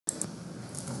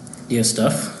Dear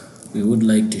staff, we would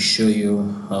like to show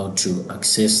you how to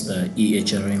access the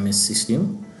e-HRMS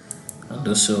system and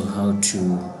also how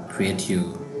to create your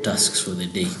tasks for the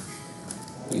day.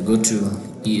 You go to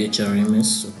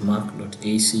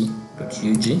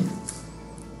e-HRMS.mak.ac.ug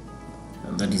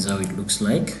and that is how it looks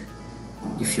like.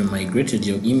 If you migrated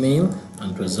your email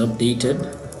and was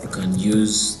updated, you can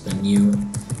use the new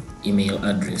email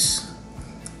address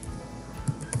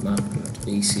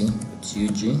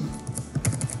mak.ac.ug.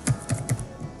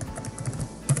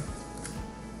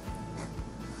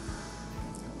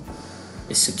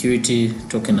 A security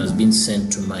token has been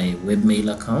sent to my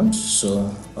webmail account,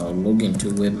 so I'll log into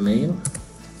webmail.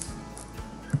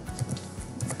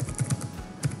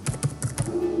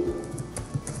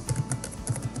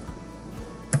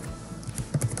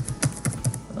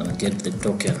 And get the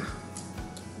token.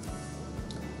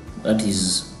 That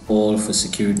is all for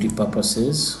security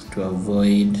purposes to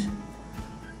avoid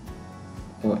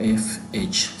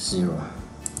OFH0.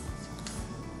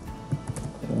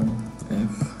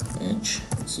 OFH0.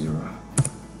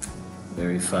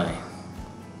 Verify.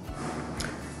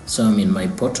 So I'm in my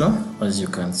portal, as you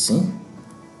can see,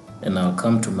 and I'll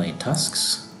come to my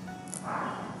tasks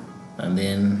and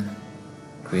then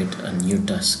create a new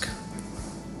task.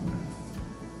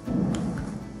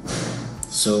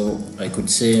 So I could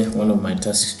say one of my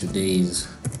tasks today is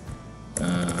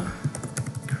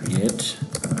create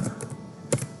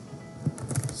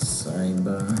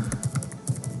cyber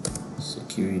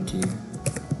security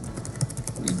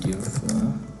video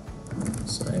for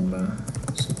cyber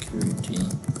security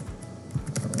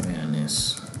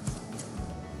awareness.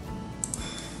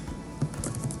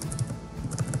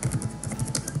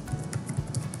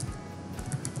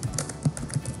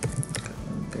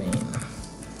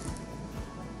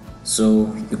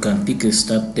 So you can pick a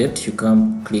start date. You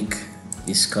can click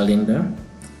this calendar.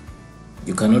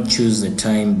 You cannot choose the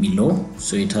time below,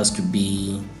 so it has to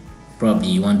be, probably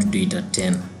you want to do it at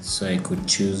 10. So I could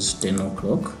choose 10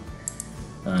 o'clock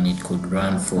and it could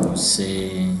run for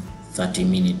say 30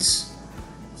 minutes,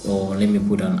 or let me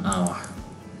put an hour.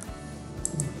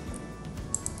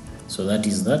 So that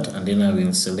is that, and then I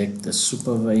will select the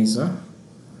supervisor.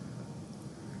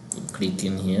 Click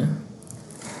in here.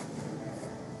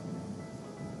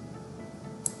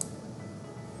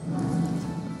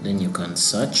 Then you can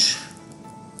search.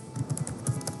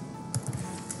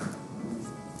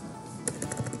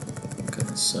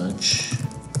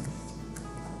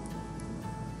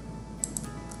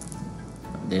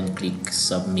 Then click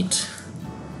submit.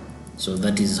 So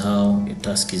that is how a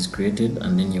task is created,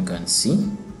 and then you can see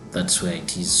that's where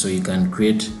it is. So you can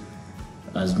create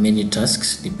as many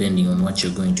tasks depending on what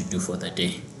you're going to do for the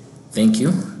day. Thank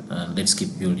you, and let's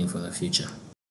keep building for the future.